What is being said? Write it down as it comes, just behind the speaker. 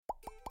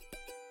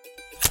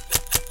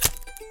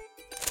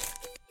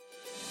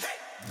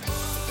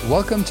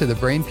Welcome to the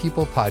Brain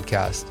People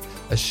Podcast,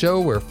 a show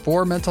where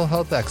four mental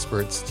health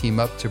experts team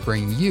up to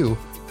bring you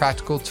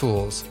practical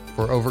tools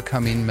for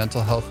overcoming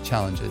mental health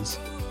challenges.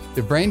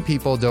 The Brain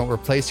People don't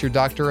replace your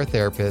doctor or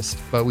therapist,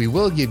 but we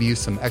will give you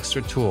some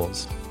extra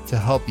tools to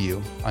help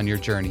you on your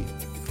journey.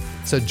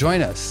 So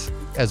join us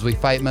as we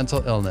fight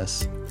mental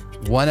illness,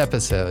 one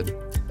episode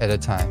at a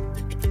time.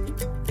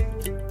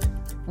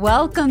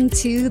 Welcome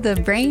to the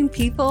Brain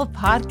People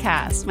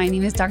Podcast. My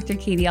name is Dr.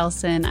 Katie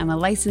Elson. I'm a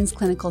licensed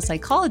clinical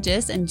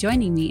psychologist, and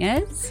joining me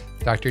is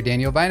Dr.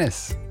 Daniel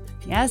Binus.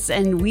 Yes,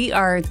 and we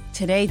are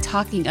today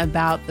talking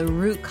about the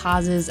root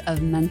causes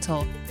of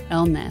mental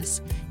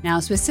illness. Now,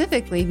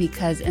 specifically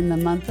because in the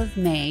month of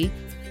May,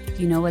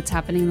 do you know what's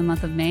happening in the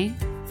month of May?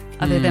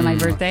 Other than my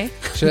birthday?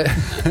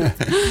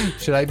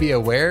 Should I be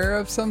aware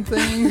of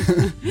something?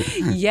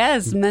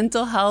 Yes,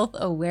 mental health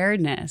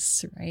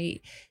awareness,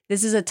 right?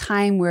 This is a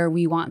time where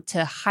we want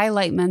to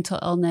highlight mental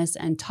illness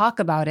and talk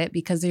about it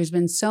because there's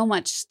been so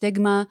much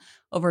stigma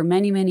over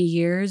many, many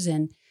years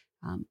and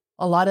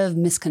a lot of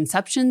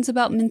misconceptions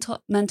about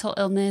mental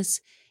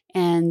illness.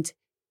 And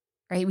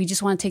right, we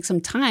just want to take some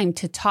time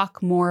to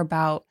talk more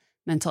about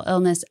mental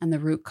illness and the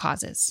root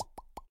causes.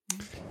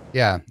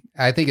 Yeah,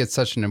 I think it's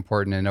such an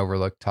important and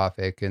overlooked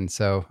topic. And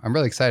so I'm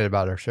really excited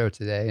about our show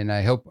today. And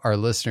I hope our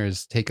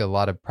listeners take a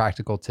lot of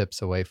practical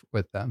tips away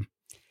with them.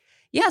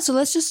 Yeah, so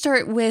let's just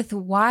start with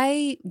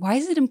why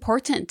is it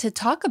important to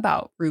talk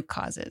about root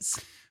causes?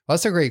 Well,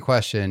 that's a great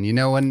question. You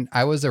know, when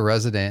I was a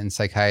resident in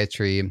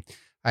psychiatry,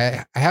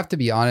 I have to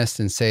be honest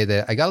and say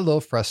that I got a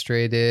little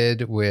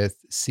frustrated with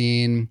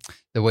seeing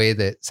the way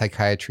that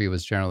psychiatry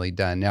was generally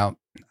done. Now,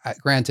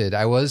 granted,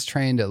 I was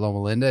trained at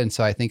Loma Linda, and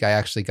so I think I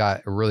actually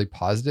got a really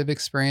positive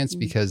experience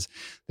because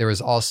there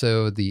was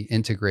also the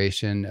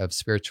integration of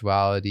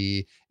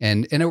spirituality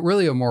and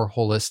really a more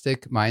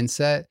holistic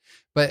mindset.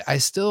 But I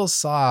still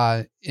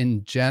saw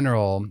in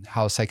general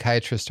how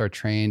psychiatrists are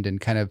trained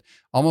and kind of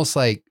almost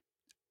like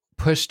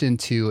pushed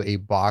into a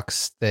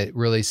box that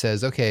really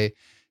says, okay,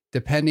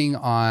 depending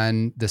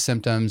on the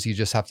symptoms, you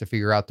just have to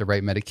figure out the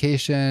right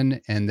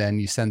medication, and then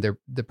you send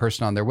the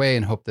person on their way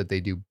and hope that they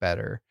do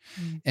better.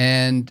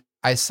 And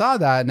I saw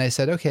that and I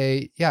said,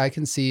 okay, yeah, I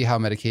can see how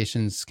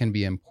medications can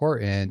be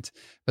important.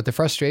 But the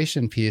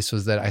frustration piece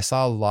was that I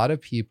saw a lot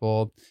of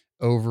people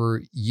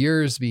over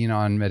years being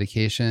on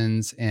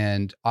medications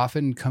and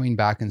often coming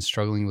back and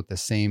struggling with the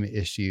same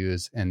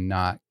issues and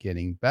not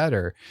getting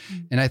better.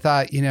 And I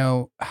thought, you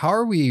know, how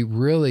are we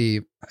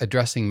really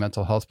addressing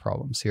mental health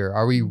problems here?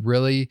 Are we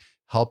really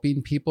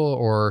helping people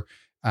or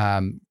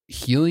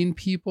healing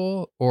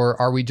people, or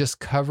are we just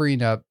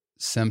covering up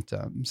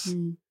symptoms?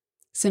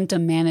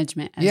 Symptom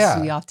management,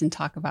 as we often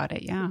talk about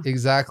it. Yeah,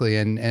 exactly.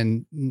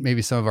 And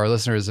maybe some of our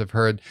listeners have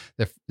heard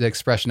the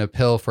expression "a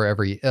pill for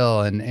every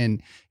ill,"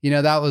 and you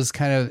know, that was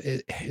kind of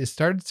it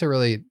started to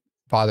really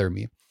bother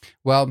me.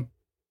 Well,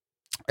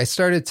 I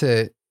started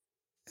to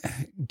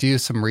do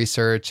some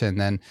research, and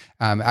then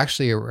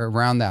actually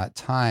around that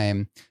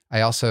time,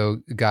 I also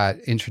got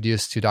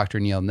introduced to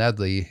Dr. Neil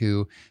Nedley,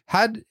 who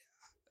had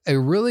a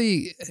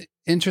really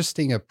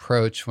interesting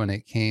approach when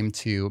it came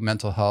to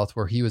mental health,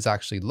 where he was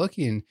actually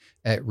looking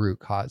at root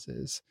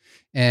causes.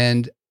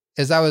 And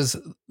as I was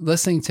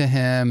listening to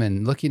him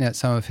and looking at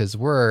some of his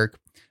work,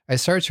 I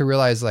started to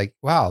realize, like,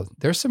 wow,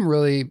 there's some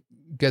really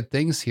good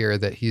things here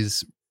that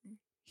he's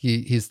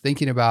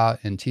thinking about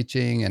and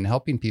teaching and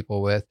helping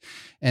people with.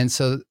 And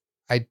so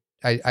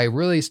I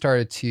really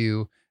started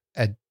to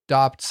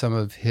adopt some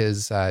of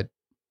his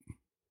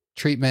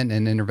treatment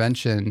and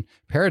intervention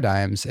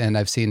paradigms, and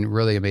I've seen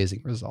really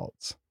amazing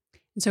results.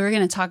 So we're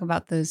going to talk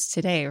about those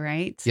today,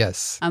 right?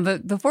 Yes.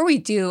 But before we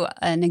do,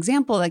 an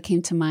example that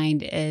came to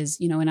mind is,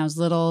 you know, when I was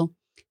little,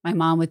 my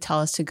mom would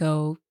tell us to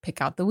go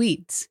pick out the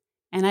weeds.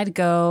 And I'd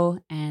go,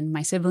 and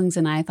my siblings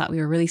and I thought we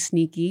were really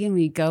sneaky, and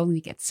we'd go and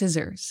we'd get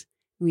scissors.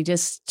 And we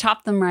just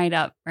chop them right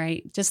up,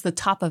 right? Just the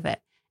top of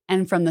it.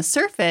 And from the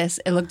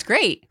surface, it looked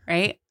great,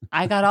 right?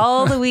 I got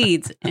all the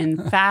weeds in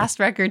fast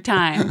record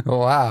time.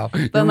 Wow.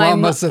 But your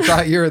mom must have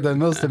thought you were the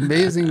most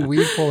amazing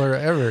weed puller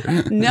ever.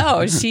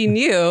 No, she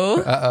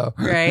knew,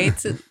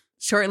 right?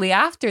 Shortly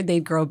after,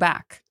 they'd grow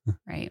back,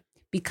 right?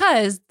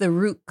 Because the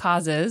root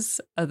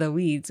causes of the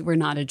weeds were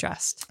not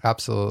addressed.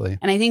 Absolutely.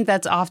 And I think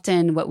that's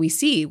often what we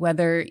see,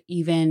 whether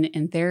even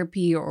in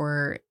therapy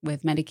or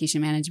with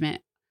medication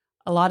management.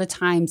 A lot of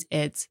times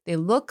it's they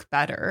look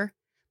better,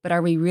 but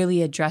are we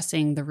really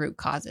addressing the root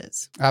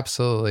causes?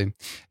 Absolutely.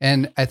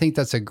 And I think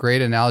that's a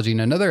great analogy.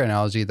 And another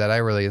analogy that I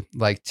really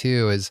like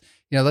too is,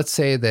 you know, let's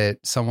say that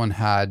someone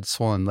had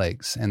swollen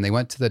legs and they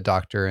went to the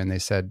doctor and they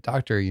said,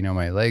 "Doctor, you know,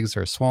 my legs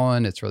are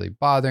swollen. It's really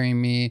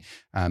bothering me.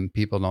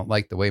 People don't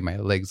like the way my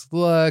legs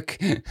look.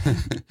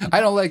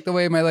 I don't like the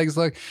way my legs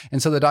look." And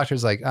so the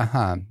doctor's like,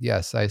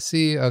 yes, I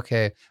see.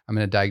 Okay, I'm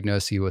going to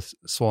diagnose you with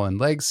swollen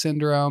leg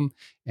syndrome,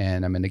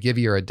 and I'm going to give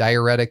you a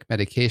diuretic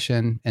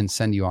medication and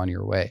send you on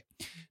your way.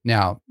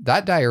 Now,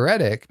 that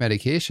diuretic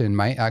medication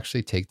might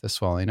actually take the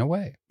swelling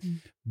away.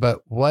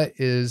 But what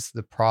is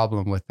the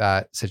problem with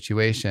that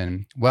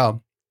situation?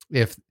 Well,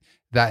 if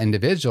that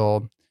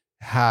individual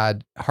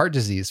had heart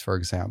disease, for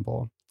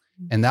example,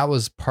 and that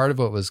was part of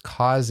what was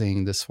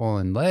causing the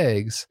swollen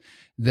legs,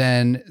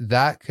 then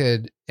that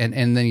could, and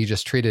then you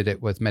just treated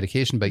it with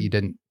medication, but you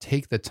didn't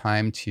take the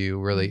time to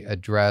really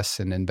address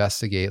and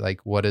investigate,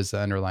 like, what is the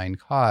underlying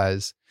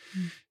cause,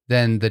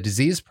 then the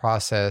disease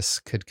process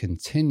could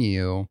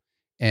continue.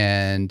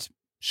 And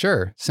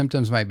sure,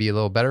 symptoms might be a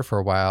little better for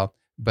a while,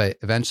 but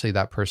eventually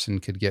that person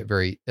could get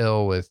very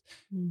ill with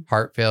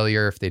heart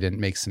failure if they didn't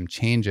make some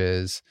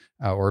changes,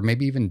 or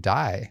maybe even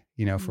die,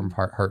 from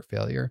heart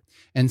failure.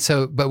 And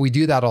so, but we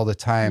do that all the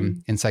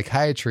time in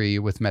psychiatry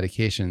with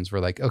medications.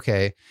 We're like,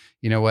 okay,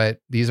 you know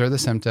what? These are the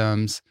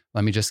symptoms.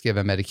 Let me just give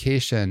a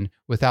medication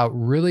without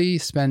really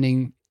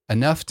spending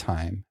enough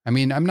time. I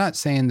mean, I'm not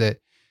saying that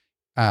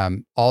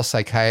all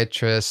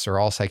psychiatrists or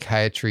all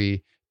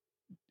psychiatry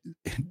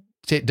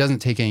doesn't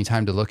take any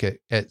time to look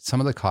at some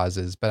of the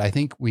causes, but I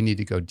think we need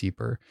to go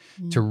deeper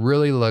to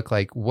really look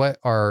like what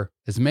are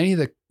as many of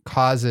the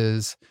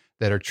causes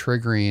that are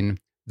triggering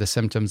the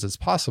symptoms as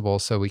possible,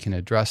 so we can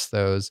address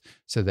those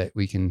so that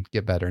we can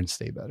get better and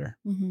stay better.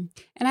 And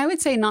I would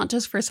say not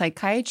just for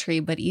psychiatry,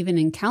 but even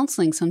in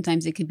counseling,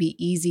 sometimes it could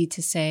be easy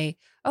to say,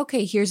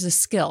 okay, here's a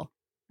skill,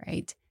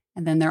 right?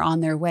 And then they're on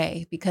their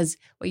way, because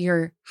what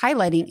you're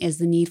highlighting is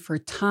the need for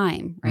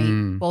time,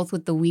 right? Both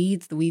with the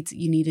weeds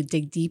you need to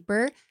dig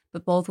deeper,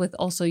 but both with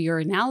also your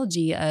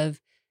analogy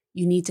of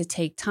you need to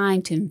take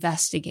time to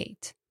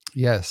investigate.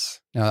 Yes.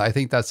 No, I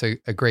think that's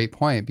a great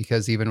point,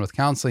 because even with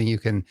counseling, you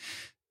can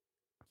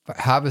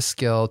have a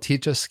skill,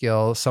 teach a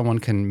skill, someone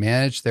can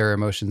manage their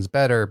emotions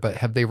better, but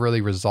have they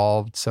really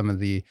resolved some of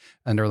the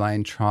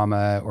underlying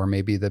trauma or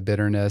maybe the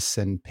bitterness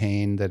and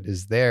pain that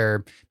is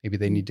there? Maybe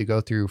they need to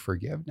go through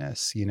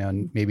forgiveness,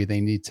 and maybe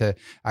they need to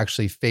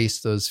actually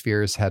face those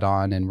fears head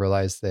on and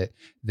realize that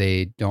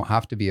they don't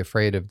have to be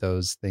afraid of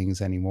those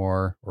things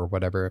anymore, or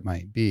whatever it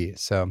might be.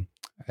 So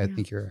I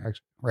think you're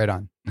actually right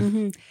on.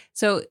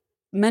 So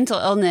mental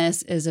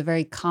illness is a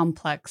very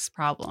complex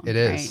problem. It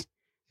is. Right?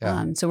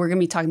 Yeah. So we're going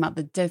to be talking about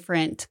the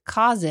different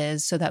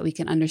causes so that we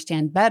can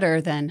understand better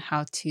then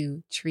how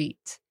to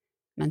treat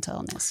mental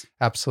illness.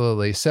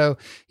 Absolutely. So,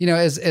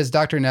 as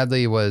Dr.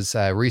 Nedley was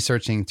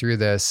researching through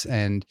this,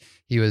 and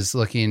he was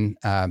looking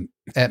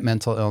at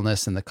mental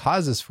illness and the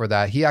causes for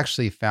that, he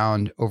actually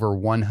found over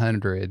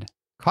 100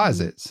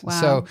 causes.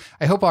 Wow. So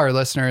I hope our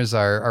listeners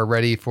are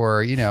ready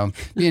for,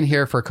 being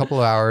here for a couple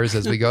of hours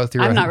as we go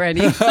through. I'm not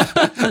ready.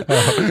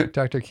 Oh,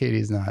 Dr.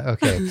 Katie's not.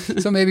 Okay.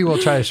 So maybe we'll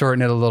try to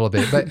shorten it a little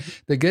bit. But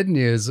the good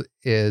news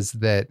is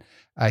that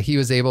he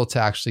was able to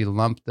actually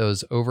lump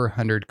those over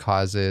 100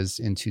 causes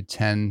into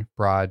 10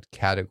 broad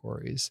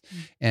categories.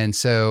 And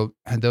so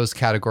those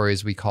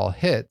categories we call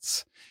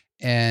hits.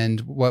 And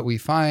what we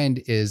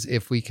find is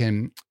if we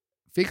can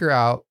figure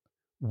out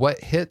what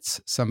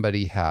hits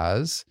somebody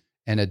has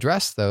and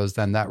address those,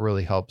 then that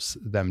really helps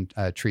them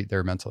treat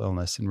their mental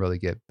illness and really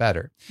get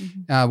better.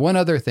 One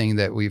other thing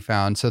that we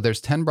found, so there's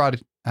 10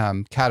 broad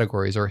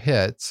categories or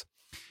hits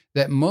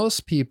that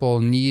most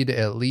people need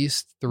at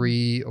least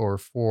 3 or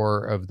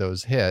 4 of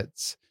those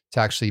hits to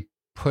actually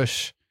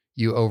push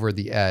you over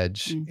the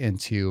edge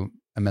into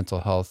a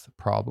mental health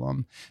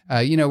problem.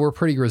 We're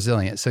pretty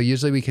resilient. So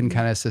usually we can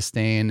kind of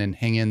sustain and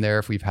hang in there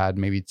if we've had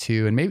maybe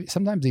 2 and maybe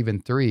sometimes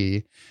even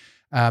 3.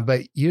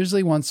 But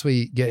usually once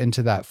we get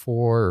into that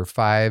 4 or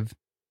 5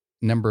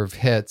 number of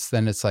hits,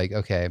 then it's like,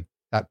 okay,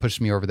 that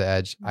pushed me over the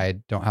edge. I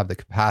don't have the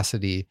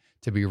capacity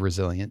to be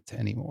resilient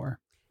anymore.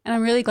 And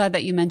I'm really glad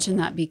that you mentioned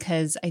that,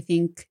 because I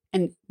think,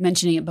 and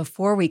mentioning it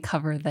before we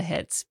cover the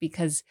hits,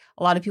 because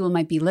a lot of people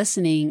might be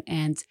listening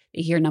and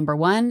they hear number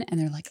 1 and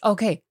they're like,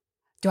 okay,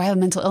 do I have a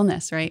mental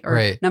illness, right?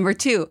 Or number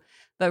 2,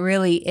 but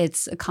really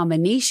it's a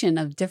combination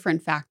of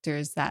different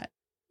factors that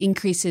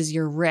increases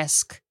your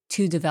risk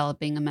to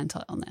developing a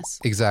mental illness.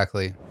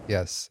 Exactly.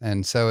 Yes.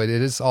 And so it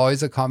is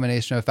always a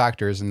combination of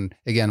factors. And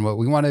again, what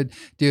we want to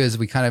do is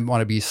we kind of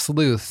want to be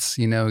sleuths,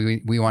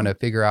 we want to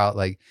figure out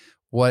like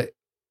what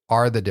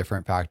are the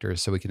different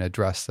factors so we can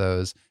address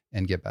those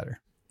and get better.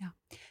 Yeah.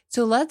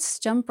 So let's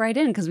jump right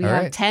in, because we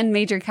have 10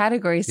 major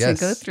categories to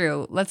go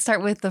through. Let's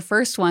start with the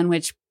first one,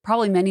 which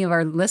probably many of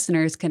our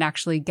listeners can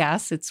actually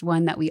guess. It's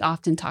one that we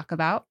often talk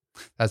about.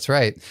 That's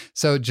right.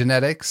 So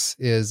genetics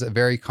is a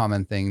very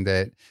common thing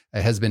that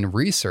has been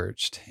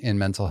researched in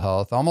mental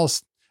health,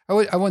 almost, I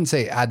wouldn't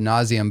say ad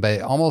nauseum, but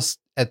almost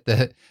at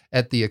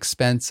the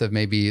expense of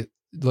maybe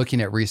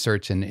looking at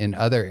research in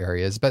other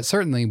areas. But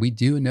certainly we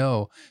do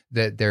know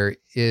that there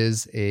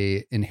is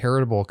a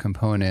inheritable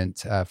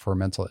component for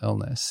mental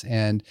illness.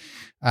 And,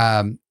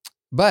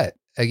 but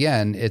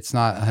again, it's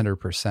not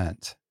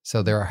 100%.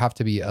 So there have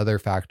to be other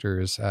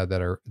factors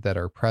that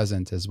are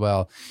present as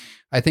well.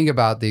 I think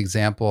about the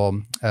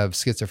example of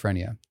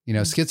schizophrenia.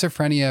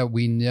 Schizophrenia,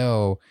 we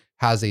know,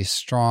 has a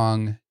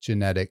strong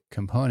genetic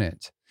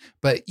component.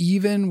 But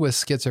even with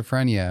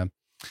schizophrenia,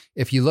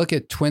 if you look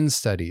at twin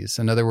studies,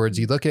 in other words,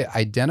 you look at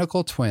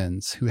identical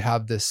twins who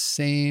have the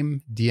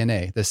same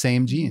DNA, the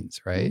same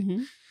genes, right?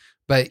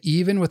 But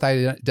even with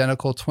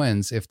identical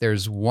twins, if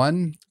there's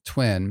one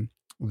twin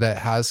that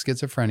has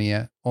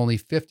schizophrenia, only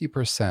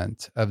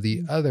 50% of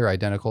the other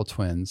identical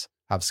twins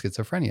have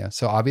schizophrenia.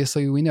 So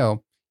obviously we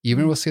know,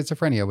 even with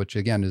schizophrenia, which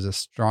again is a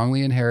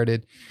strongly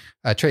inherited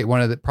trait,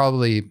 one of the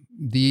probably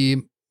the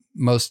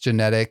most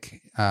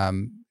genetic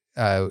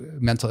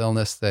mental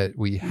illness that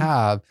we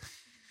have,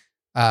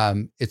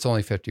 it's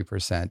only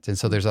 50%. And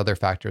so there's other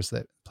factors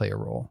that play a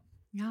role.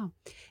 Yeah.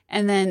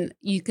 And then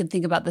you could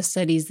think about the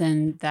studies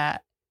then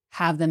that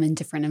have them in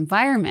different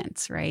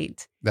environments,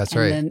 right? That's and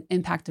right. The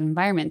impact of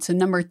environment. So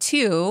number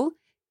 2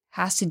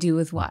 has to do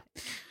with what?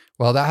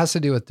 Well, that has to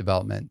do with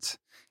development.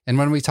 And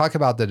when we talk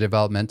about the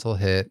developmental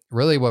hit,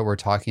 really what we're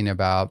talking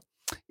about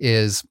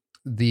is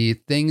the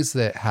things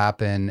that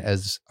happen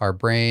as our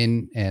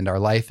brain and our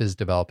life is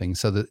developing.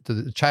 So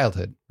the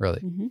childhood,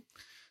 really. Mm-hmm.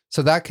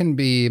 So that can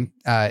be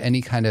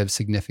any kind of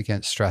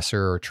significant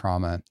stressor or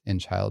trauma in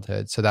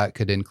childhood. So that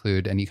could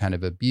include any kind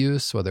of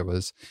abuse, whether it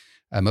was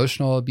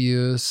emotional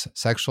abuse,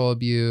 sexual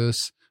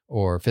abuse,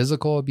 or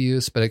physical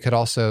abuse, but it could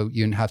also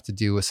even have to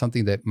do with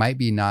something that might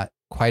be not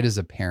quite as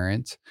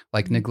apparent,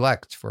 like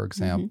neglect, for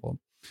example.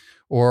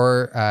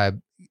 Or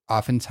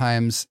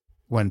oftentimes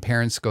when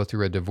parents go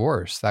through a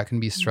divorce, that can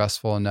be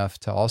stressful enough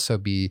to also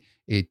be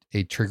a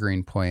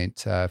triggering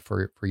point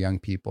for young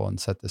people and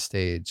set the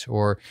stage.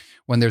 Or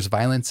when there's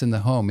violence in the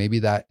home, maybe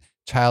that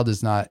child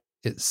is not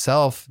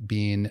itself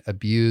being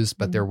abused,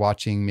 but they're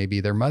watching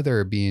maybe their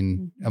mother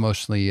being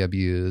emotionally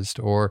abused,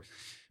 or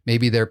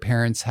maybe their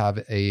parents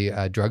have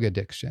a drug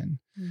addiction,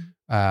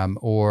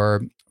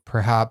 or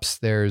perhaps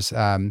there's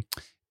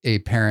a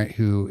parent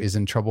who is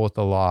in trouble with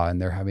the law and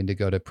they're having to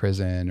go to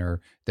prison, or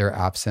they're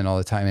absent all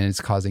the time and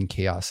it's causing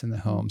chaos in the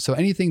home. So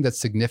anything that's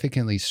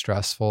significantly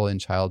stressful in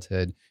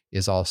childhood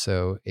is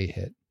also a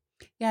hit.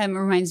 Yeah, it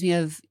reminds me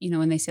of,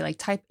 when they say like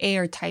type A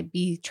or type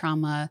B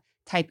trauma.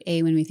 Type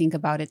A, when we think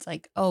about it, it's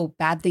like, oh,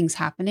 bad things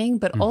happening,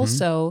 but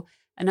also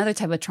another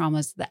type of trauma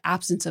is the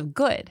absence of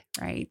good,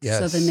 right? Yes.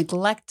 So the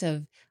neglect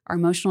of our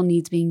emotional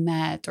needs being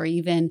met, or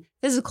even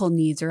physical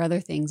needs or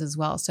other things as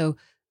well. So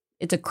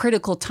it's a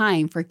critical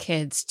time for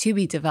kids to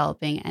be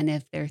developing. And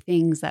if there are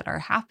things that are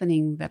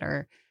happening that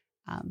are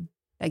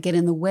that get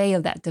in the way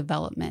of that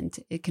development,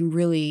 it can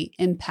really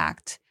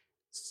impact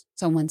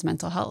someone's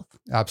mental health.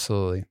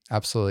 Absolutely.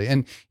 Absolutely.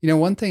 And,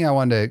 one thing I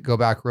wanted to go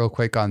back real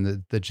quick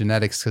on the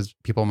genetics, because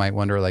people might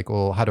wonder like,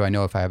 well, how do I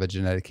know if I have a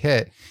genetic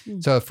hit?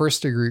 So a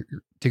first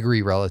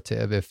degree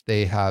relative, if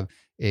they have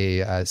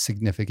a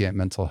significant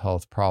mental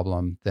health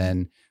problem,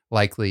 then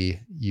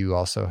likely you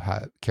also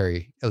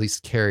carry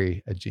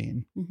a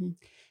gene.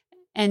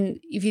 And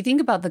if you think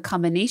about the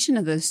combination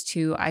of those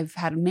two, I've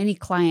had many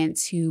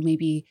clients who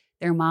maybe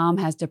their mom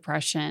has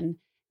depression,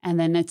 and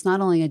then it's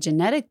not only a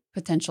genetic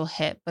potential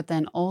hit, but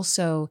then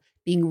also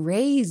being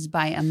raised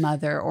by a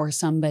mother or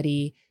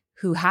somebody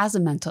who has a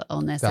mental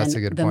illness. That's and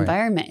a good the point.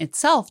 Environment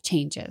itself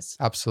changes.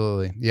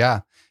 Absolutely.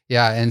 Yeah.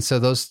 Yeah. And so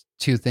those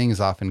two things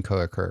often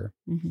co-occur.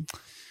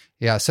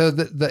 Yeah. So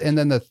and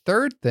then the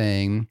third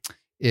thing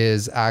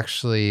is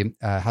actually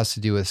has to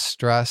do with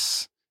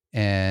stress.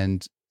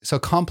 And so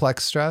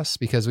complex stress,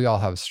 because we all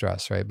have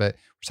stress, right? But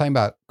we're talking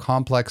about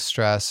complex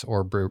stress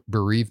or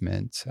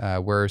bereavement,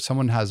 where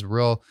someone has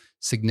real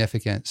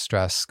significant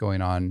stress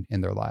going on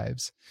in their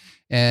lives.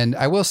 And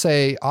I will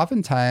say,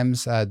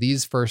 oftentimes,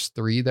 these first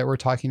three that we're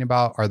talking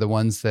about are the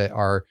ones that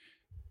are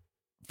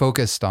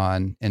focused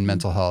on in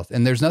mental health.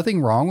 And there's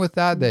nothing wrong with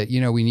that,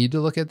 we need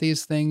to look at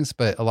these things,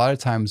 but a lot of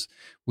times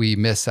we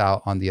miss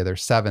out on the other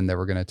 7 that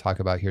we're going to talk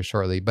about here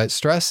shortly. But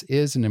stress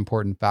is an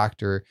important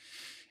factor.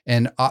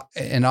 And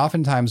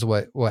oftentimes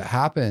what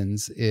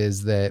happens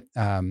is that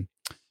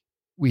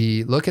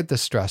we look at the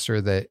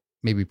stressor that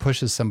maybe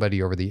pushes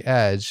somebody over the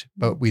edge,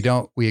 but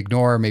we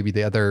ignore maybe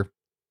the other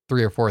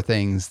 3 or 4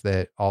 things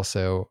that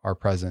also are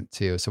present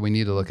too. So we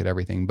need to look at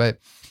everything. But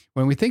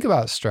when we think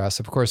about stress,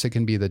 of course, it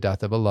can be the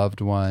death of a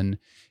loved one.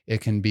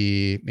 It can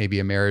be maybe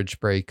a marriage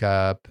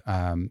breakup,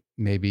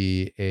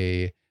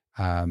 maybe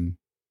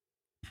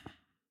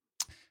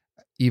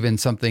even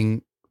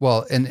something.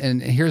 Well,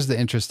 and here's the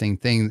interesting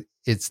thing.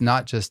 It's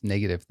not just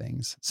negative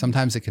things.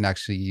 Sometimes it can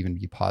actually even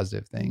be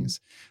positive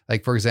things.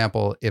 Like, for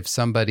example, if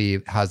somebody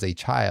has a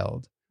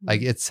child,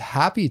 like it's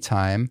happy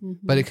time,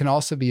 but it can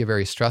also be a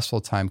very stressful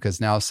time, because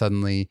now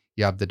suddenly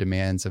you have the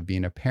demands of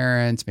being a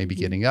parent, maybe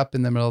getting up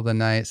in the middle of the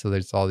night. So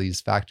there's all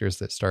these factors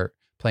that start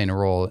playing a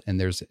role, and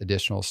there's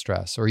additional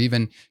stress. Or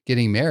even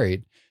getting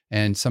married.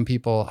 And some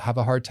people have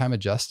a hard time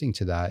adjusting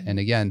to that. And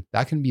again,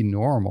 that can be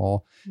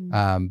normal,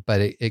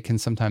 but it can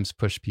sometimes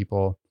push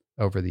people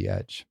over the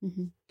edge.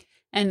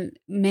 And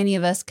many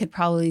of us could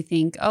probably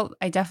think, oh,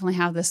 I definitely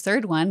have this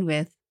third one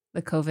with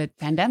the COVID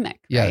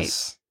pandemic, right?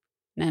 Yes.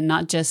 And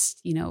not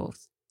just,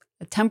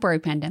 a temporary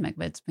pandemic,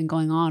 but it's been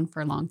going on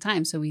for a long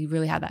time. So we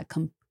really have that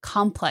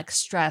complex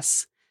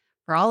stress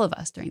for all of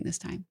us during this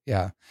time.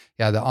 Yeah.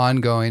 Yeah. The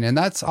ongoing, and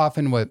that's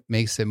often what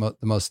makes it the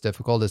most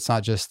difficult. It's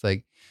not just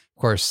like,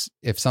 of course,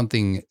 if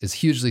something is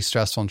hugely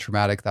stressful and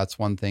traumatic, that's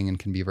one thing and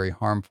can be very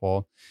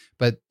harmful.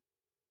 But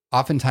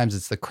oftentimes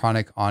it's the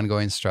chronic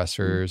ongoing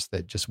stressors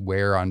that just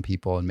wear on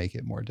people and make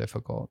it more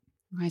difficult.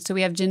 Right. So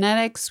we have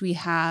genetics, we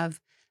have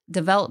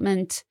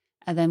development,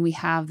 and then we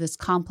have this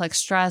complex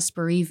stress,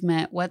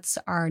 bereavement. What's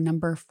our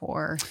number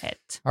 4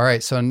 hit? All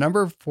right. So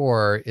number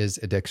 4 is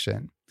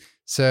addiction.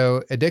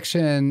 So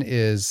addiction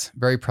is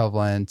very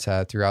prevalent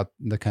throughout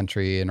the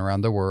country and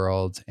around the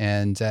world.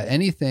 And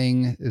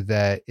anything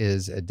that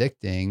is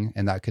addicting,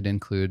 and that could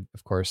include,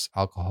 of course,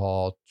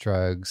 alcohol,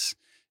 drugs,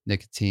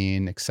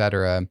 nicotine,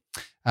 etc.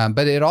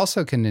 But it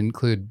also can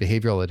include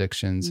behavioral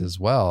addictions as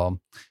well.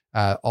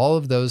 All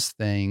of those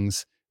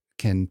things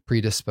can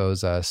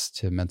predispose us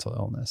to mental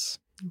illness.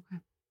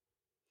 Okay.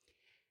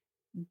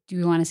 Do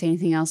you want to say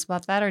anything else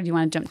about that, or do you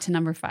want to jump to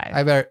number 5?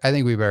 I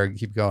think we better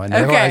keep going.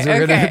 Otherwise,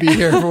 we're going to be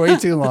here for way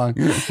too long.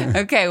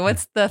 Okay.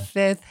 What's the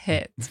 5th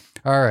hit?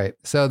 All right.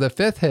 So the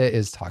 5th hit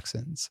is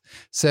toxins.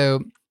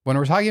 So when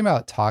we're talking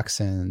about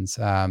toxins,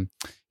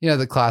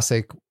 the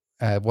classic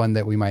one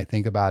that we might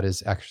think about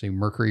is actually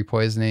mercury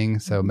poisoning.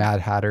 So Mad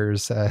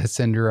Hatter's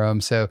syndrome.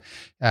 So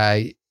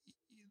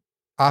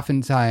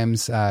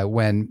oftentimes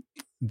when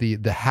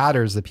the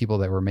hatters, the people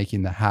that were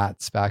making the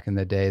hats back in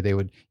the day, they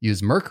would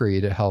use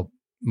mercury to help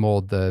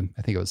mold I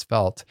think it was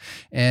felt.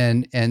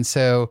 And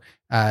so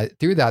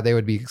through that, they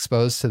would be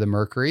exposed to the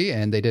mercury,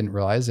 and they didn't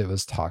realize it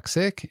was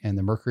toxic, and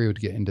the mercury would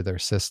get into their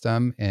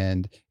system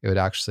and it would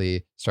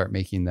actually start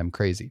making them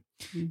crazy.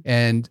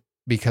 And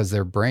because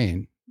their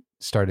brain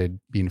started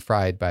being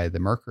fried by the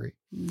mercury.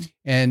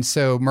 And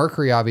so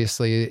mercury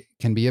obviously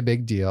can be a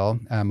big deal.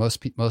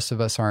 Most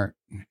of us aren't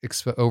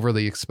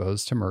overly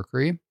exposed to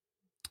mercury,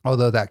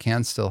 although that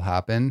can still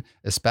happen,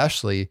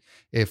 especially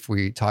if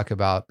we talk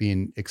about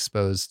being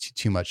exposed to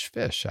too much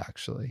fish,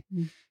 actually.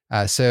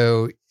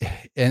 So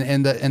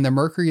the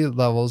mercury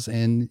levels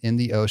in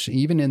the ocean,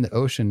 even in the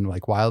ocean,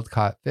 like wild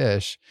caught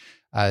fish,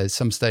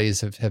 some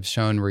studies have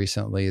shown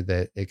recently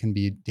that it can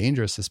be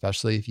dangerous,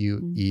 especially if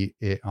you eat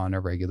it on a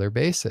regular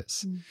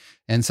basis.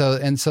 And so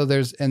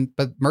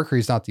but mercury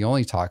is not the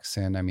only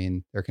toxin. I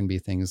mean, there can be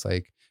things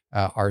like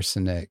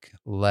arsenic,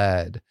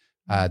 lead.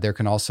 There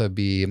can also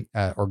be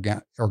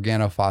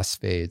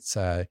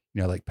organophosphates,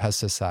 like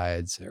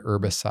pesticides,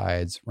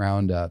 herbicides,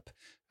 Roundup,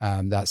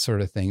 that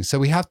sort of thing. So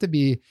we have to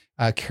be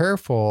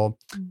careful.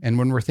 And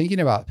when we're thinking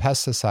about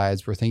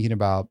pesticides, we're thinking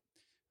about,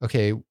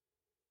 okay,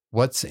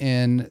 what's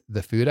in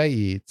the food I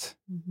eat,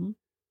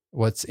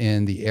 what's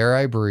in the air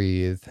I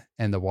breathe,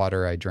 and the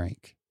water I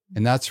drink.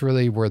 And that's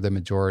really where the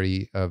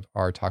majority of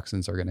our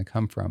toxins are going to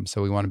come from.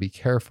 So we want to be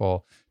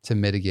careful to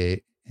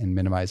mitigate and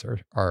minimize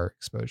our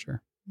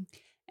exposure.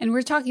 And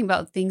we're talking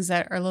about things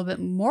that are a little bit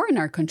more in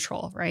our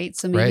control, right?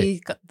 So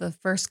maybe the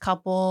first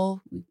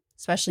couple,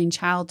 especially in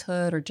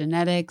childhood or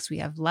genetics, we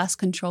have less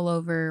control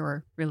over,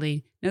 or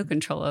really no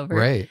control over.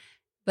 Right.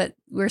 But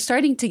we're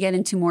starting to get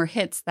into more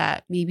hits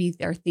that maybe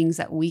there are things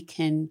that we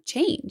can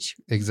change.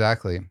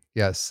 Exactly.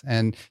 Yes.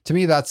 And to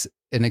me, that's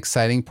an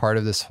exciting part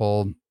of this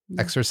whole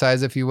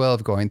exercise, if you will,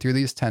 of going through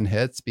these 10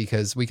 hits,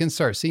 because we can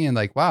start seeing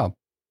like, wow,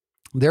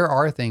 there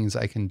are things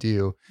I can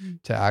do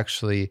to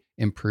actually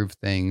improve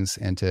things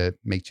and to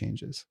make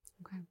changes.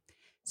 Okay.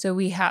 So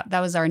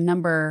that was our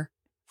number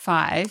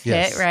 5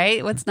 hit,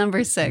 right? What's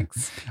number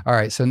 6? All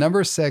right. So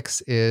number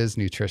 6 is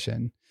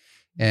nutrition.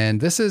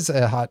 And this is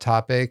a hot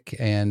topic,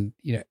 and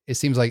it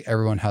seems like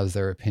everyone has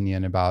their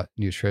opinion about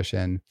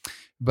nutrition.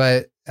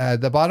 But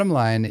the bottom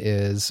line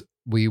is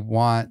we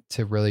want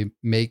to really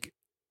make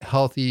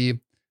healthy,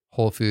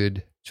 whole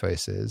food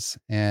choices.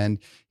 And,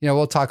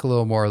 we'll talk a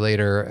little more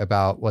later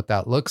about what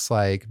that looks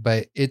like.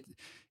 But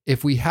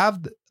if we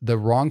have the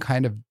wrong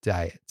kind of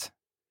diet,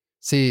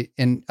 see,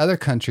 in other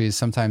countries,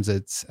 sometimes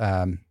it's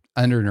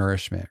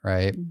undernourishment,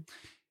 right?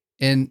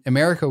 In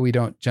America, we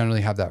don't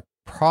generally have that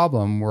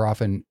problem. We're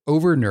often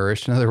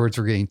overnourished. In other words,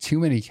 we're getting too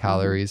many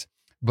calories,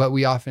 but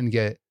we often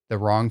get the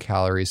wrong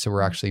calories. So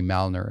we're actually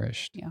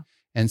malnourished. Yeah.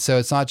 And so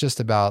it's not just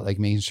about like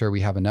making sure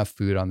we have enough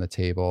food on the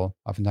table.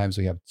 Oftentimes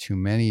we have too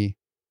many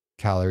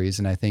calories.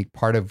 And I think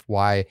part of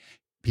why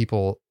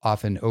people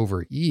often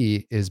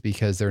overeat is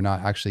because they're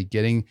not actually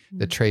getting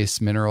the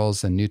trace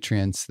minerals and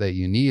nutrients that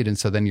you need. And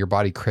so then your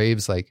body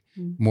craves like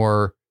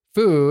more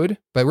food,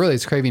 but really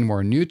it's craving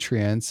more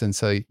nutrients. And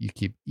so you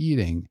keep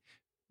eating,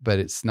 but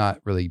it's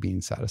not really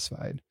being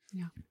satisfied.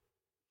 Yeah.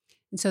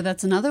 And so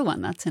that's another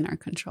one that's in our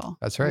control.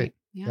 That's right.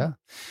 Yeah.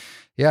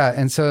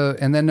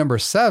 And then number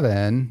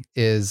 7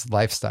 is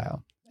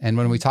lifestyle. And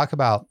when we talk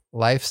about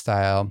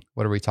lifestyle,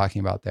 what are we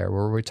talking about there?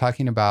 Well, we're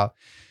talking about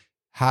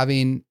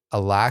having a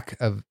lack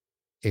of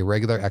a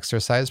regular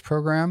exercise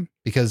program,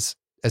 because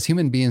as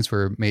human beings,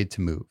 we're made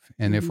to move.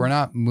 And if we're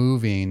not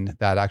moving,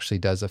 that actually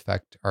does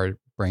affect our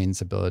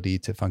brain's ability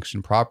to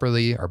function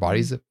properly, our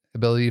body's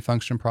ability to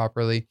function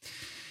properly.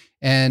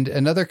 And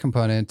another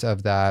component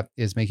of that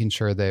is making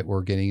sure that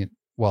we're getting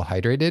well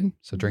hydrated.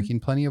 So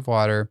drinking plenty of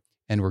water,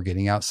 and we're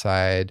getting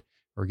outside,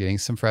 we're getting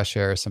some fresh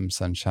air, some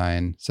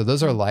sunshine. So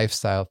those are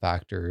lifestyle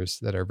factors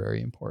that are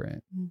very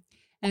important.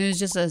 And there's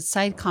just a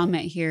side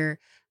comment here.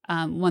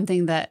 One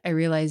thing that I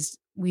realized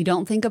we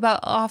don't think about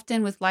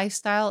often with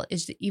lifestyle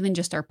is even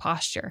just our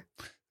posture.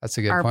 That's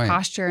a good point. Our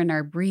posture and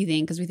our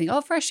breathing, because we think,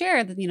 oh, fresh air,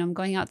 I'm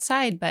going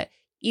outside. But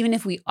even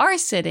if we are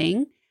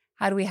sitting,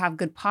 how do we have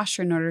good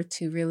posture in order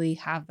to really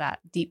have that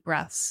deep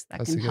breaths that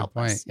That's can a good help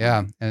point. us?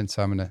 Yeah. And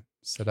so I'm going to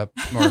sit up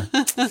more.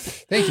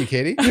 Thank you,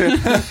 Katie.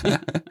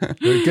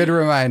 Good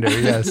reminder.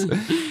 Yes.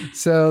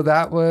 So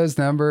that was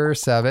number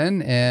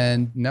 7.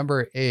 And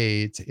number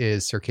 8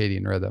 is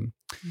circadian rhythm.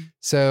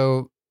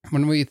 So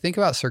when we think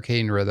about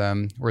circadian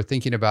rhythm, we're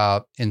thinking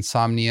about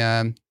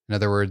insomnia. In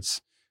other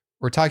words,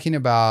 we're talking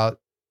about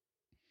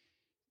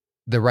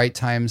the right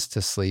times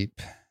to sleep,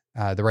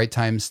 the right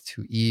times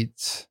to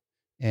eat,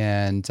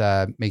 and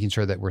making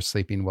sure that we're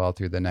sleeping well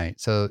through the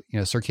night. So,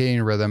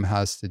 circadian rhythm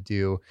has to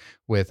do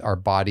with our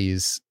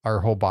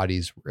whole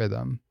body's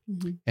rhythm.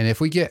 Mm-hmm. And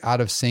if we get out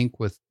of sync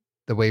with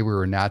the way we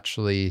were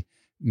naturally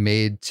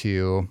made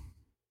to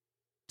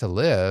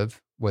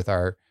live with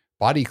our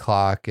body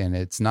clock, and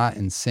it's not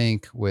in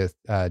sync with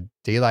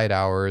daylight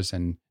hours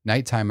and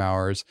nighttime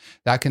hours,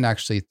 that can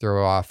actually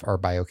throw off our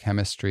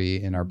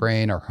biochemistry in our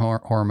brain. Our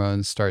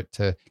hormones start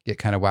to get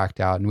kind of whacked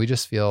out, and we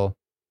just feel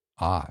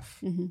off.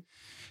 Mm-hmm.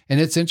 And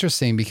it's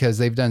interesting because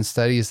they've done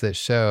studies that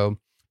show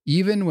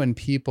even when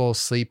people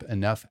sleep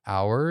enough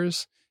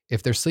hours,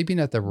 if they're sleeping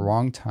at the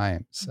wrong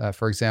times,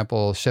 for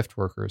example, shift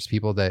workers,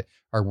 people that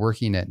are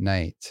working at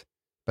night,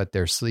 but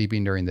they're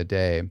sleeping during the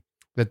day,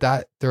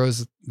 that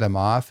throws them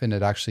off, and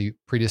it actually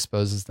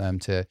predisposes them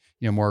to,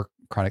 more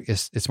chronic,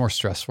 it's more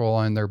stressful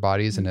on their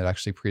bodies, and it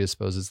actually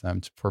predisposes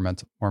them for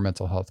more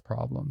mental health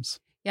problems.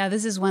 Yeah,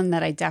 this is one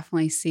that I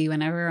definitely see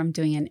whenever I'm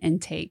doing an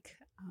intake.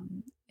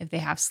 If they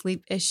have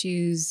sleep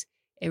issues,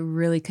 it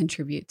really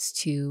contributes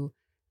to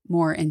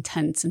more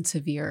intense and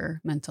severe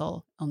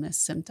mental illness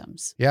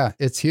symptoms. Yeah,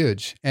 it's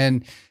huge.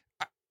 And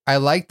I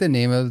like the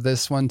name of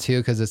this one too,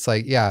 because it's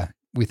like,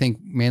 we think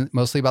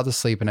mostly about the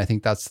sleep, and I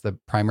think that's the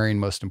primary and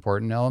most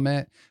important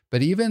element.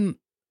 But even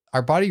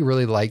our body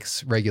really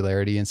likes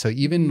regularity. And so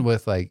even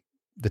with like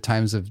the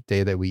times of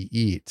day that we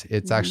eat,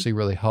 it's actually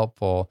really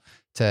helpful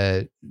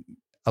to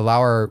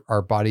allow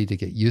our body to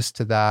get used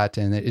to that,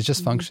 and it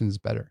just functions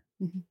better.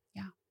 Mm-hmm.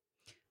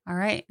 All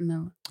right.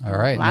 All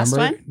right. Last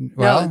one?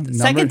 Well,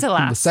 second to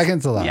last. The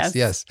second to last.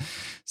 Yes.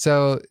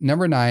 So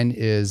number 9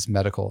 is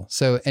medical.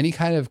 So any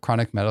kind of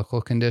chronic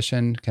medical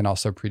condition can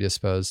also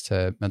predispose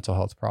to mental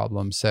health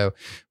problems. So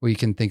we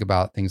can think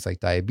about things like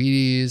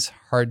diabetes,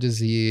 heart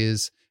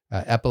disease,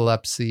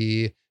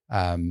 epilepsy,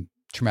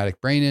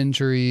 traumatic brain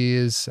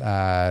injuries,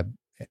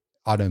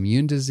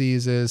 autoimmune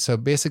diseases. So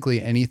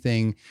basically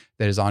anything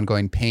that is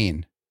ongoing.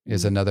 Pain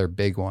is another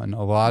big one.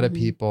 A lot of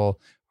people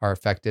are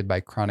affected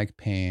by chronic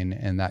pain,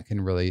 and that can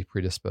really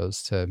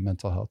predispose to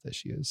mental health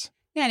issues.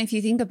 Yeah. And if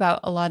you think about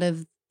a lot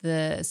of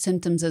the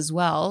symptoms as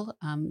well,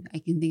 I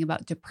can think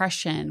about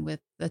depression with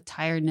the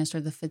tiredness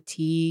or the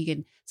fatigue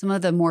and some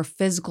of the more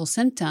physical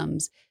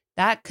symptoms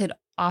that could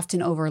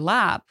often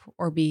overlap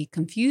or be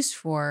confused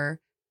for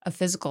a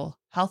physical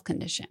health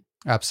condition.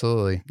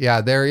 Absolutely.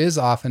 Yeah, there is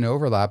often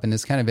overlap, and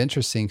it's kind of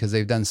interesting because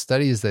they've done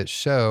studies that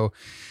show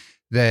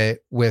that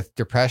with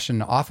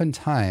depression,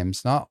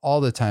 oftentimes, not all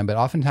the time, but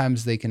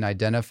oftentimes they can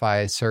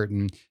identify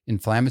certain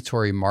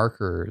inflammatory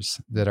markers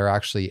that are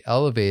actually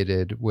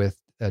elevated with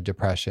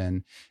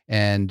depression.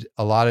 And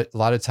a lot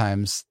of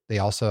times they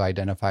also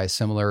identify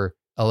similar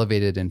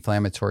elevated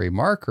inflammatory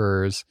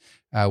markers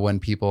when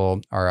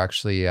people are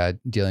actually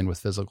dealing with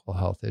physical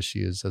health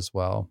issues as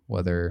well,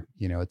 whether,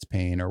 it's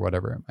pain or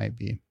whatever it might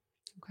be.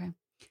 Okay.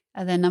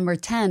 And then number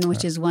 10,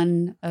 which is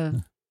one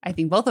of, I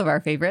think, both of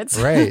our favorites.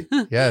 Right.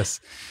 Yes.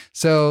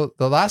 So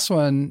the last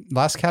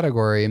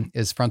category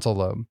is frontal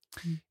lobe.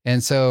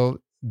 And so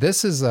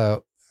this is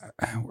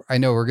I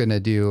know we're going to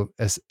do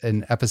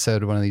an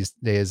episode one of these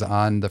days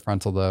on the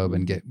frontal lobe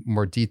and get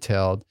more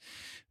detailed.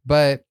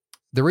 But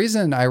the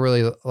reason I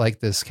really like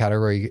this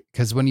category,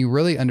 because when you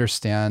really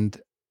understand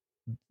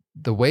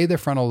the way the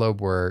frontal lobe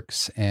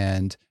works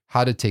and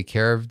how to take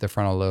care of the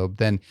frontal lobe,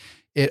 then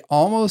it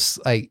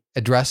almost like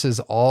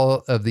addresses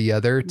all of the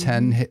other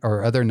 10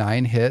 or other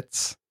 9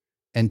 hits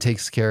and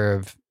takes care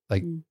of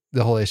like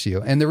the whole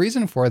issue. And the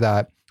reason for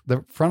that,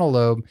 the frontal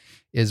lobe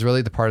is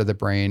really the part of the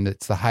brain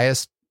that's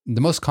the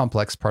most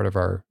complex part of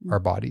our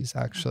bodies,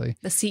 actually.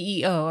 The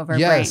CEO of our brain.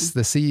 Yes,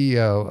 the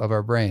CEO of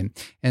our brain.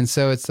 And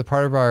so it's the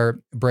part of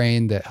our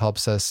brain that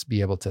helps us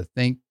be able to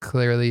think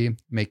clearly,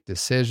 make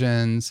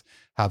decisions,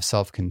 have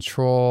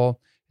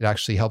self-control. It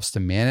actually helps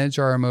to manage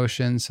our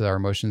emotions so our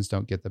emotions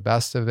don't get the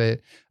best of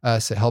it.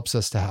 So it helps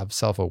us to have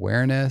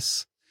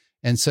self-awareness.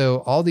 And so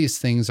all these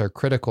things are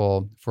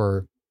critical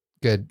for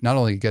not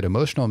only good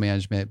emotional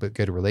management, but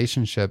good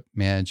relationship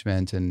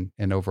management and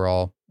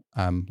overall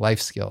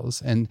life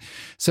skills. And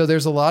so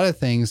there's a lot of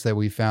things that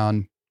we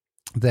found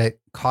that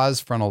cause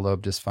frontal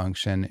lobe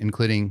dysfunction,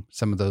 including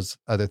some of those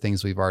other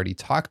things we've already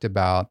talked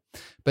about.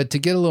 But to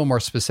get a little more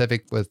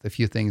specific with a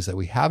few things that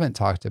we haven't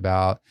talked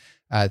about,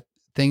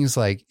 things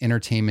like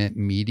entertainment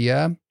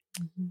media.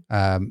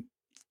 And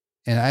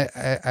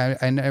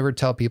I never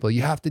tell people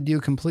you have to do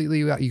completely,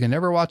 you can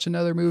never watch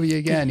another movie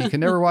again. You can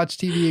never watch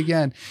TV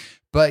again,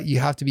 but you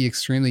have to be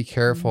extremely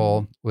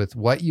careful with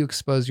what you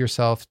expose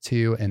yourself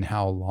to and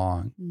how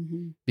long,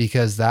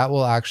 because that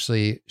will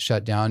actually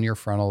shut down your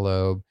frontal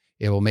lobe.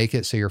 It will make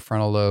it so your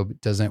frontal lobe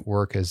doesn't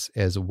work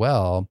as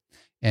well.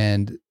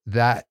 And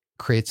that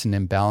creates an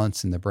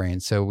imbalance in the brain.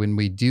 So when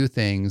we do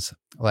things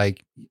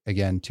like,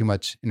 again, too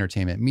much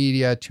entertainment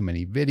media, too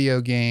many video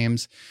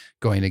games,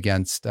 going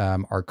against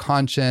our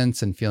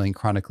conscience and feeling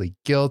chronically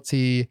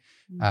guilty,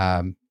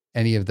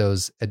 any of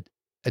those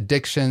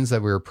addictions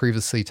that we were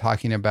previously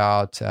talking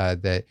about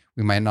that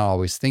we might not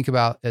always think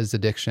about as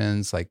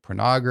addictions, like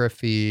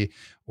pornography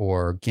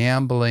or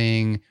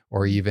gambling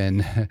or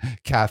even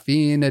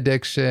caffeine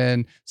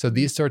addiction. So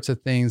these sorts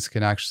of things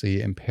can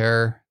actually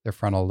impair the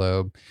frontal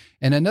lobe.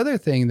 And another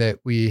thing that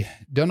we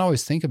don't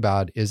always think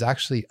about is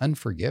actually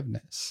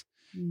unforgiveness.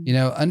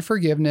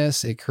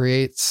 Unforgiveness, it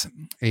creates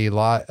a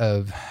lot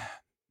of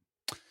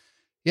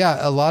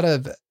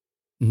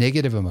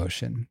negative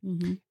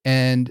emotion.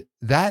 And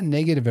that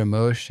negative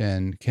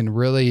emotion can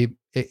really,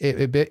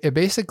 it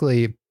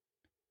basically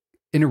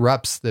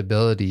interrupts the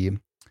ability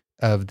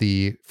of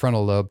the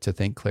frontal lobe to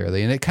think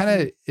clearly. And it kind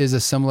of is a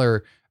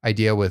similar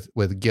idea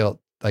with guilt,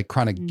 like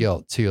chronic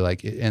guilt too.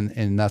 Like,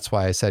 and that's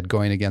why I said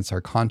going against our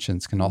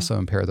conscience can also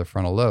impair the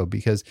frontal lobe,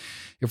 because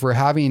if we're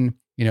having,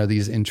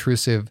 these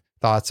intrusive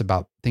thoughts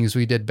about things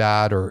we did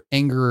bad or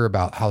anger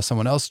about how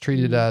someone else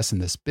treated us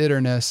and this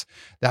bitterness,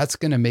 that's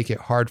going to make it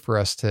hard for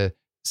us to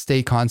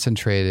stay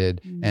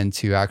concentrated and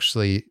to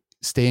actually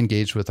stay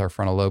engaged with our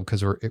frontal lobe,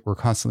 because we're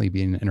constantly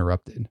being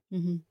interrupted.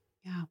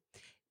 Yeah.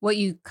 What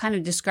you kind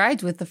of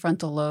described with the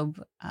frontal lobe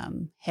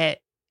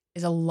hit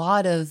is a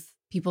lot of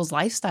people's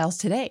lifestyles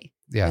today.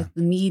 Yeah. With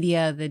the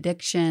media, the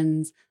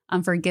addictions,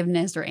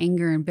 unforgiveness or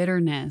anger and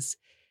bitterness.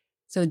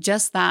 So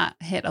just that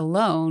hit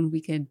alone,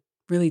 we could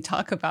really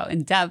talk about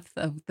in depth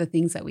of the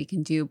things that we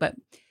can do. But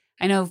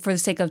I know for the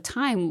sake of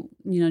time,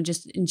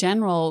 just in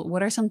general,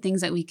 what are some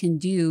things that we can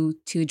do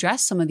to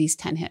address some of these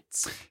 10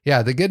 hits?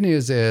 Yeah, the good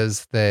news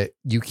is that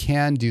you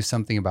can do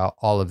something about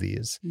all of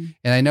these.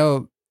 And I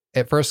know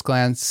at first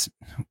glance,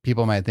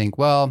 people might think,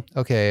 well,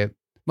 okay,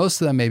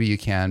 most of them maybe you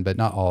can, but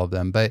not all of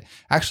them. But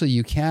actually,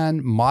 you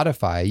can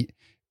modify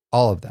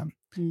all of them.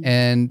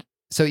 And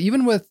so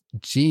even with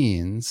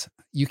genes,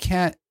 you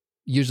can't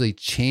usually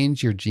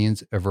change your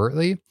genes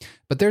overtly,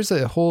 but there's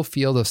a whole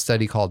field of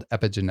study called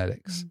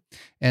epigenetics.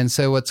 And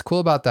so what's cool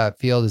about that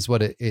field is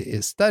what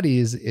it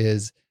studies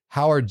is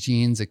how are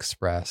genes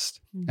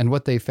expressed. And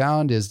what they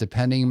found is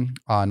depending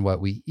on what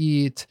we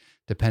eat,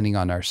 depending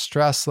on our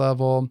stress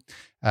level,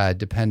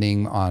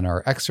 depending on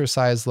our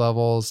exercise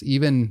levels,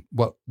 even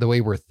the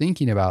way we're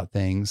thinking about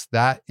things,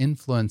 that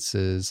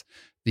influences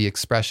the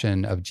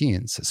expression of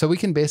genes. So we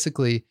can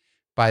basically,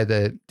 by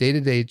the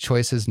day-to-day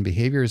choices and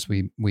behaviors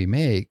we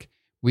make,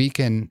 we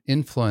can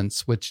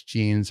influence which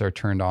genes are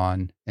turned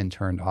on and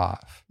turned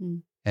off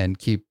and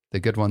keep the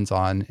good ones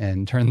on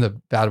and turn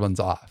the bad ones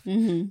off.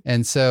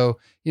 And so,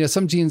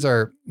 some genes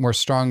are more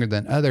stronger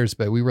than others,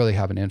 but we really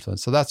have an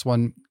influence. So that's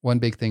one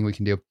big thing we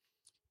can do.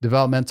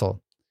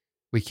 Developmental.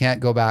 We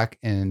can't go back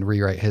and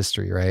rewrite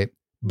history, right?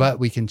 But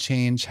we can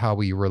change how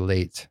we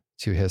relate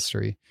to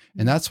history.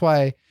 And that's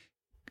why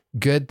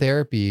good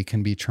therapy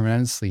can be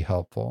tremendously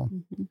helpful.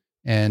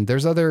 And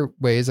there's other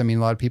ways. I mean,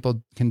 a lot of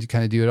people can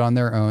kind of do it on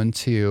their own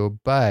too,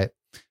 but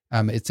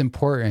it's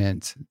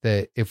important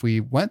that if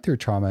we went through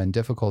trauma and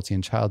difficulty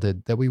in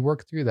childhood, that we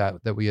work through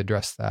that we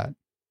address that.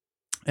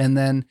 And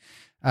then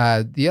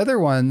the other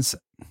ones,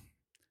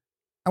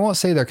 I won't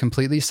say they're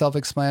completely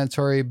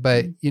self-explanatory,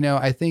 but,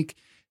 I think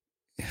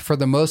for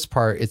the most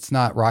part, it's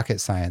not rocket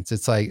science.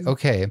 It's like,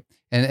 okay.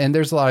 And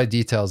there's a lot of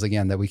details,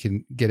 again, that we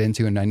can get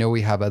into. And I know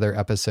we have other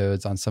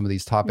episodes on some of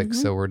these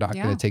topics, so we're not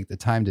going to take the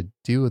time to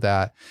do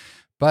that.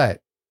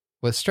 But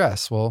with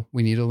stress, well,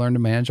 we need to learn to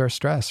manage our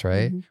stress,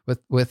 right?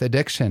 With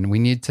addiction, we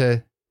need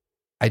to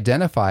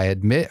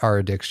admit our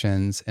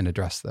addictions and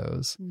address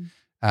those.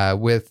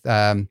 With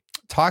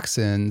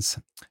toxins,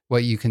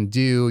 what you can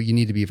do, you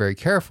need to be very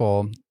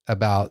careful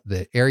about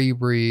the air you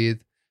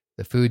breathe,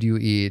 the food you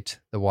eat,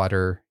 the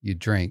water you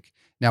drink.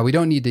 Now, we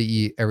don't need to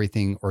eat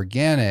everything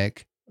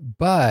organic,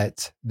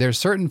 but there's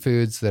certain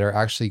foods that are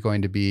actually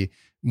going to be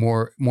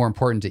more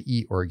important to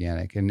eat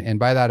organic. And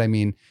by that, I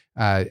mean,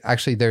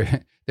 actually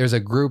there's a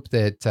group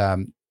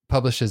that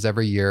publishes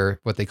every year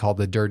what they call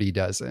the Dirty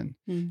Dozen.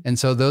 And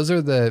so those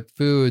are the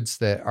foods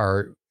that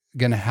are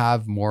going to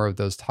have more of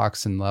those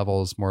toxin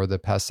levels, more of the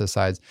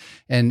pesticides.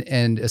 And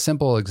a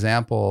simple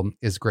example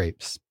is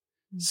grapes.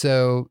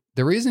 So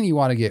the reason you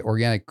want to get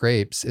organic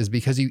grapes is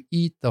because you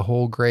eat the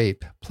whole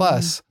grape.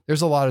 Plus,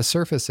 there's a lot of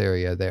surface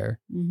area there.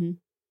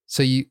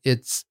 So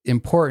it's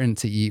important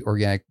to eat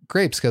organic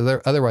grapes,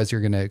 because otherwise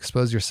you're going to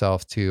expose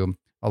yourself to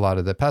a lot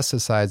of the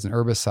pesticides and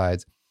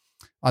herbicides.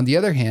 On the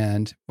other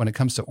hand, when it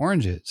comes to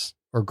oranges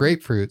or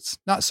grapefruits,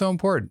 not so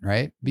important,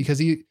 right?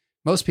 Because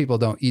most people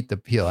don't eat the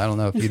peel. I don't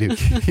know if you do.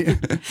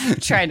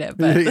 Tried it,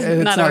 but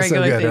it's not a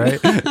regular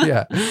thing. Right?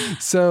 Yeah.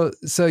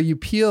 So you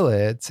peel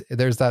it.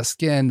 There's that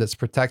skin that's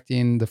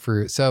protecting the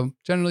fruit. So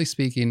generally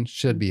speaking,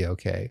 should be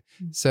okay.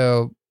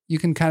 So you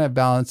can kind of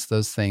balance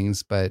those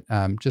things, but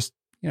just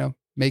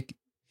make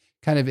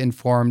kind of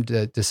informed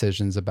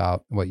decisions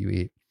about what you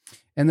eat.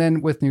 And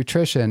then with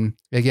nutrition,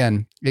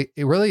 again, it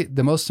really,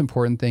 the most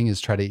important thing is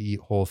try to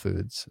eat whole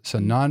foods. So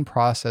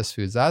non-processed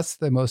foods, that's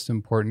the most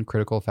important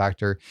critical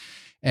factor.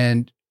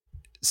 And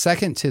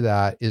second to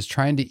that is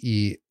trying to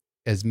eat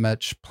as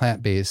much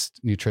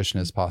plant-based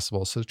nutrition as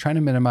possible. So trying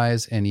to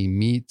minimize any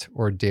meat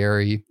or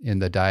dairy in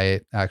the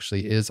diet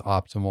actually is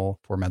optimal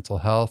for mental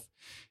health.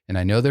 And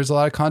I know there's a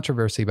lot of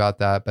controversy about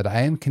that, but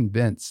I am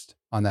convinced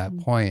on that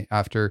point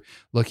after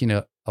looking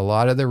at a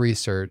lot of the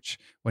research.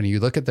 When you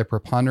look at the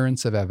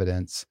preponderance of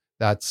evidence,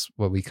 that's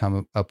what we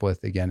come up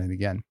with again and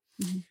again.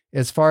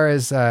 As far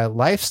as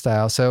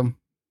lifestyle, so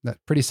that's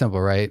pretty simple,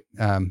 right?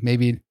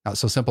 Maybe not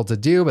so simple to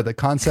do, but the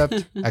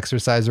concept,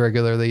 exercise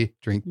regularly,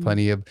 drink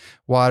plenty of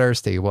water,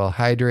 stay well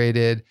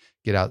hydrated,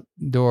 get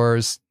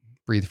outdoors,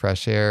 breathe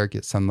fresh air,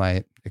 get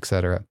sunlight,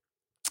 etc.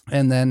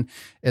 And then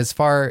as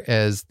far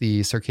as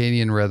the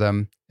circadian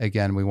rhythm,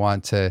 again, we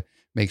want to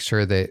make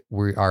sure that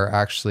we are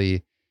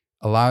actually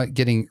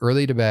getting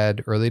early to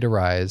bed, early to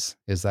rise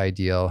is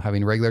ideal,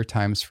 having regular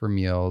times for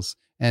meals,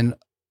 and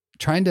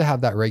trying to have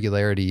that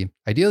regularity,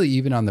 ideally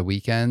even on the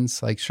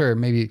weekends. Like, sure,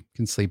 maybe you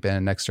can sleep in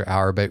an extra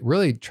hour, but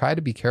really try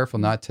to be careful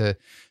not to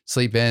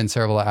sleep in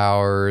several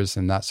hours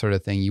and that sort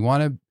of thing. You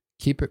want to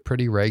keep it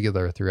pretty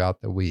regular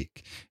throughout the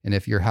week. And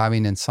if you're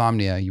having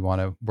insomnia, you want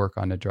to work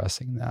on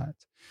addressing that.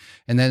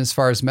 And then as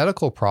far as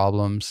medical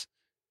problems,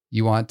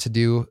 you want to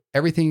do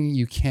everything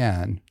you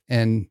can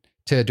and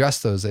to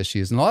address those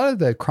issues. And a lot of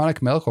the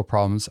chronic medical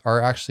problems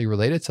are actually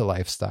related to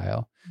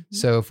lifestyle.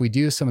 So if we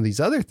do some of these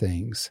other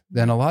things,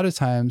 then a lot of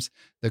times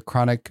the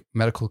chronic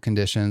medical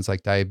conditions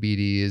like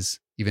diabetes,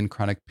 even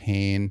chronic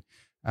pain,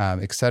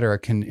 et cetera,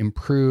 can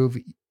improve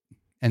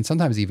and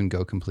sometimes even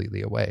go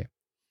completely away.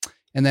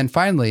 And then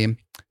finally,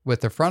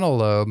 with the frontal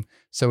lobe,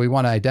 so we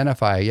want to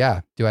identify,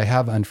 do I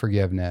have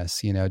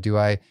unforgiveness? Do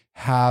I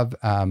have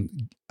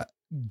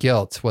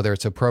guilt, whether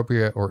it's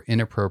appropriate or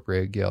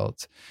inappropriate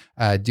guilt?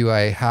 Do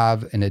I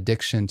have an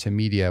addiction to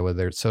media,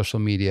 whether it's social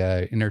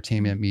media,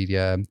 entertainment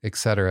media, et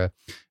cetera?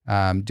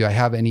 Do I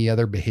have any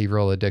other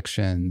behavioral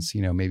addictions?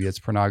 Maybe it's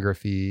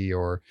pornography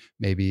or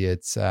maybe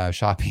it's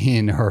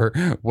shopping or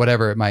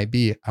whatever it might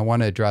be. I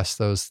want to address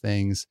those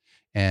things.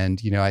 And,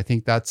 I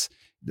think that's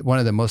one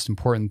of the most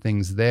important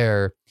things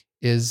there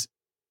is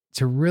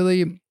to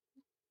really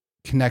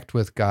connect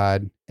with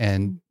God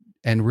and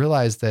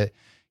realize that,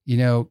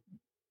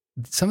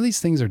 some of these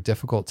things are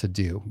difficult to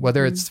do,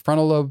 whether it's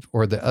frontal lobe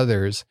or the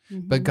others,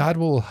 but God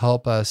will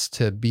help us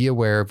to be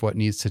aware of what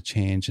needs to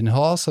change. And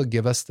he'll also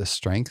give us the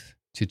strength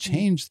to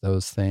change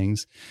those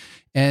things.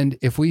 And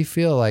if we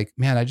feel like,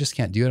 man, I just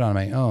can't do it on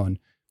my own,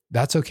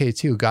 that's okay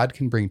too. God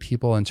can bring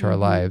people into our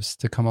lives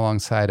to come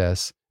alongside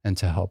us and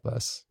to help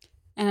us.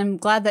 And I'm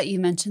glad that you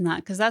mentioned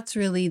that, because that's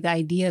really the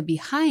idea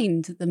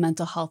behind the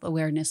Mental Health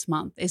Awareness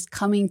Month, is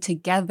coming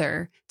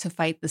together to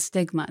fight the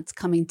stigma. It's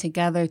coming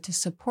together to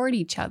support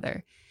each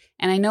other.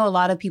 And I know a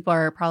lot of people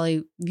are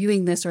probably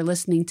viewing this or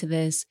listening to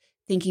this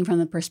thinking from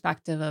the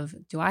perspective of,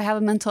 do I have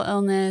a mental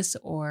illness,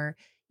 or,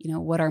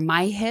 what are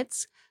my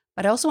hits?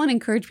 But I also want to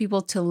encourage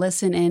people to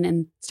listen in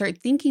and start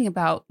thinking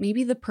about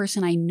maybe the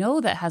person I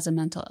know that has a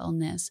mental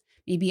illness.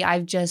 Maybe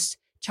I've just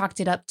chalked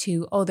it up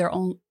to,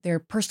 their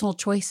personal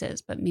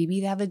choices, but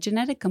maybe they have a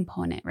genetic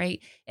component, right?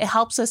 It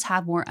helps us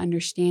have more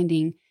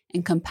understanding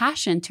and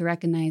compassion to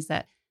recognize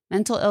that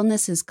mental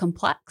illness is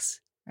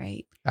complex,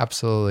 right?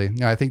 Absolutely.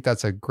 No, I think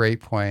that's a great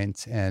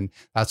point. And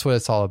that's what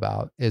it's all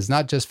about, is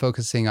not just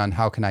focusing on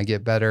how can I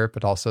get better,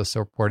 but also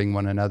supporting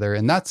one another.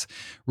 And that's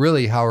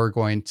really how we're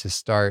going to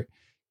start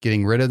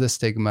getting rid of the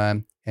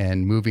stigma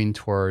and moving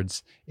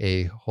towards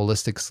a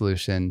holistic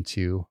solution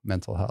to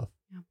mental health.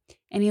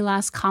 Any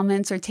last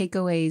comments or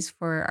takeaways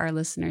for our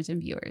listeners and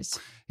viewers?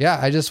 Yeah,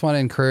 I just want to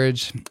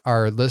encourage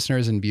our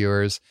listeners and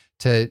viewers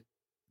to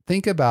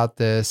think about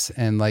this.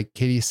 And like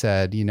Katie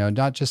said,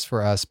 not just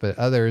for us, but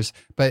others,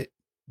 but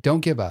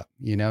don't give up,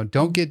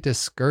 don't get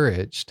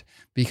discouraged,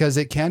 because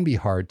it can be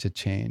hard to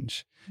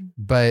change,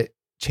 but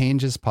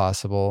change is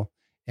possible.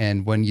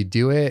 And when you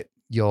do it,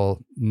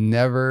 you'll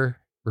never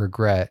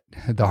regret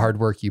the hard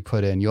work you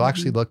put in. You'll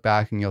actually look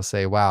back and you'll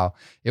say, wow,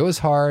 it was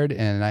hard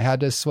and I had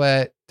to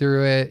sweat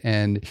through it.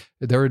 And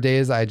there were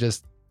days I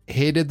just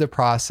hated the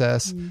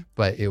process,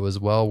 but it was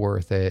well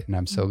worth it. And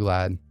I'm so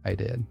glad I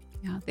did.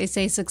 Yeah, they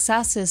say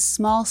success is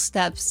small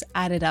steps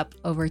added up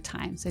over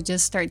time. So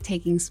just start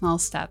taking small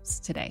steps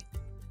today.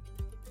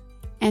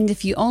 And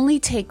if you only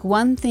take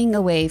one thing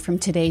away from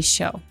today's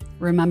show,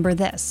 remember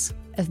this: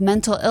 if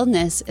mental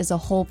illness is a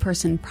whole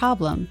person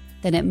problem,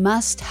 then it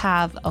must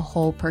have a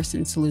whole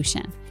person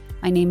solution.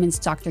 My name is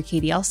Dr.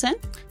 Katie Elson.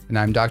 And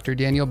I'm Dr.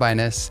 Daniel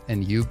Binus,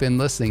 and you've been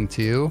listening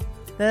to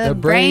the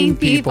Brain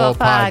People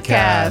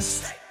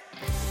Podcast.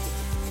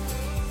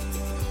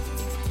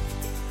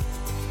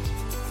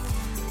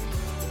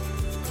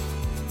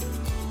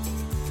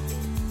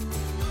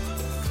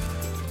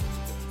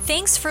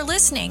 Thanks for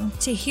listening.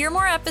 To hear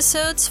more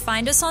episodes,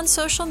 find us on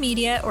social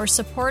media, or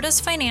support us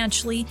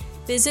financially,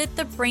 visit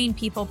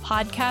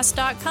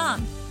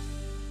thebrainpeoplepodcast.com.